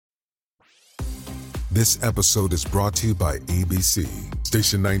This episode is brought to you by ABC.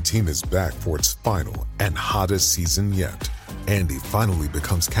 Station 19 is back for its final and hottest season yet. Andy finally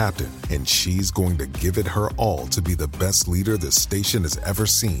becomes captain, and she's going to give it her all to be the best leader the station has ever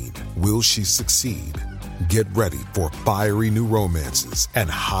seen. Will she succeed? Get ready for fiery new romances and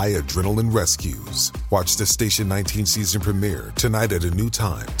high adrenaline rescues. Watch the Station 19 season premiere tonight at a new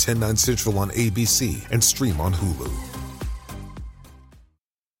time, 10/9 Central on ABC, and stream on Hulu.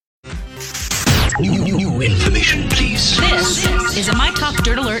 New information, please. This is a My Talk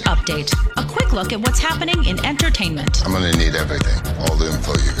Dirt Alert update. A quick look at what's happening in entertainment. I'm going to need everything, all the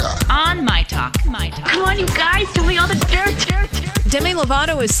info you got. On My Talk. Come on, you guys, tell me all the dirt. Demi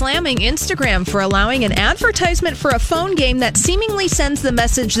Lovato is slamming Instagram for allowing an advertisement for a phone game that seemingly sends the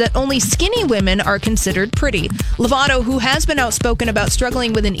message that only skinny women are considered pretty. Lovato, who has been outspoken about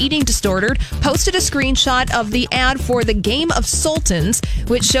struggling with an eating disorder, posted a screenshot of the ad for the Game of Sultans,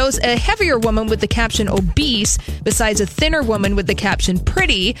 which shows a heavier woman with the caption obese, besides a thinner woman with the caption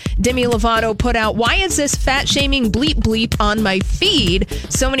pretty. Demi Lovato put out, "Why is this fat-shaming bleep on my feed?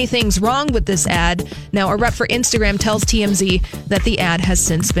 So many things wrong with this ad." Now, a rep for Instagram tells TMZ that the ad has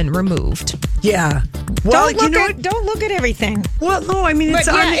since been removed. Yeah. Well, Don't look at everything. Well, no, I mean,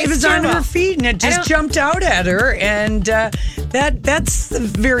 it was on her feed, and it just jumped out at her, and that's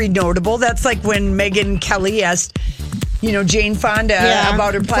very notable. That's like when Megyn Kelly asked, Jane Fonda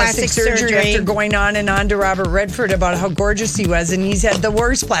about her plastic surgery after going on and on to Robert Redford about how gorgeous he was, and he's had the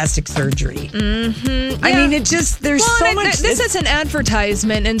worst plastic surgery. Mm-hmm. I mean, there's so much. This is an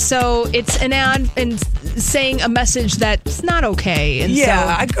advertisement, and so it's an ad and saying a message that's not okay. And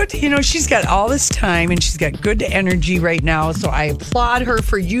she's got all this time, and she's got good energy right now, so I applaud her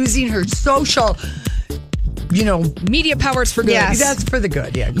for using her social media powers for good. Yes. That's for the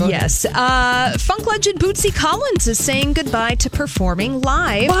good, yeah. Yes. Funk legend Bootsy Collins is saying goodbye to performing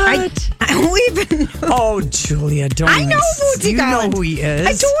live. What? Oh, Julia, don't. I know Bootsy Collins. You know who he is.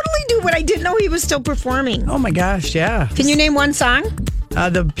 I totally do, but I didn't know he was still performing. Oh, my gosh, yeah. Can you name one song?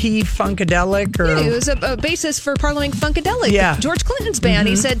 The P-Funkadelic? Yeah, he was a bassist for Parliament Funkadelic, George Clinton's band.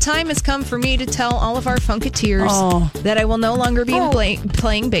 He said, "Time has come for me to tell all of our Funketeers that I will no longer be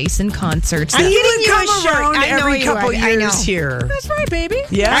playing bass in concerts." I'm getting you a shirt every couple years here. That's right, baby.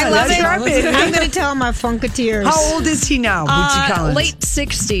 Yeah, I love it. Right, baby. I'm going to tell my Funketeers. How old is he now, Bootsy Collins? Late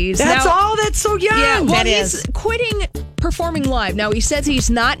 60s. That's so young. Yeah, well, that he's quitting performing live. Now, he says he's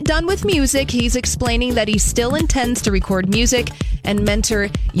not done with music. He's explaining that he still intends to record music and mentor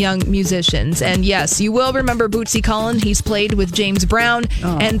young musicians. And yes, you will remember Bootsy Collins. He's played with James Brown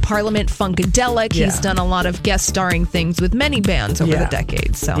and Parliament Funkadelic. He's done a lot of guest starring things with many bands over the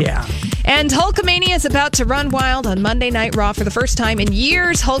decades. So. Yeah. And Hulkamania is about to run wild on Monday Night Raw for the first time in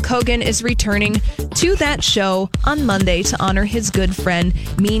years. Hulk Hogan is returning to that show on Monday to honor his good friend,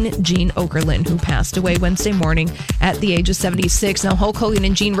 Mean Gene Okerlund, who passed away Wednesday morning at the age of 76. Now, Hulk Hogan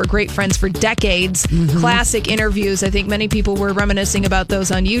and Gene were great friends for decades. Classic interviews. I think many people were reminiscing about those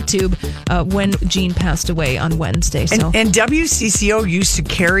on YouTube when Gene passed away on Wednesday. So. And WCCO used to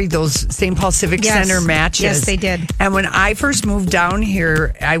carry those St. Paul Civic Center matches. Yes, they did. And when I first moved down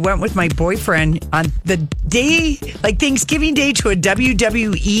here, I went with my boyfriend on the day, like Thanksgiving Day, to a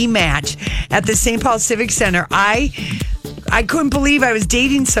WWE match at the St. Paul Civic Center. I couldn't believe I was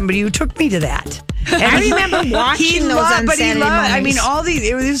dating somebody who took me to that. And I remember watching those on Saturday mornings. I mean,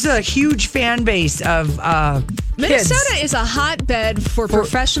 it was a huge fan base of Minnesota is a hotbed for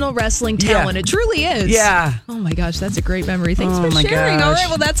professional wrestling talent. It truly is. Yeah. Oh my gosh, that's a great memory. Thanks for sharing. All right,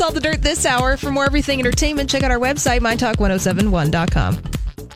 well, that's all the dirt this hour. For more everything entertainment, check out our website, mytalk1071.com.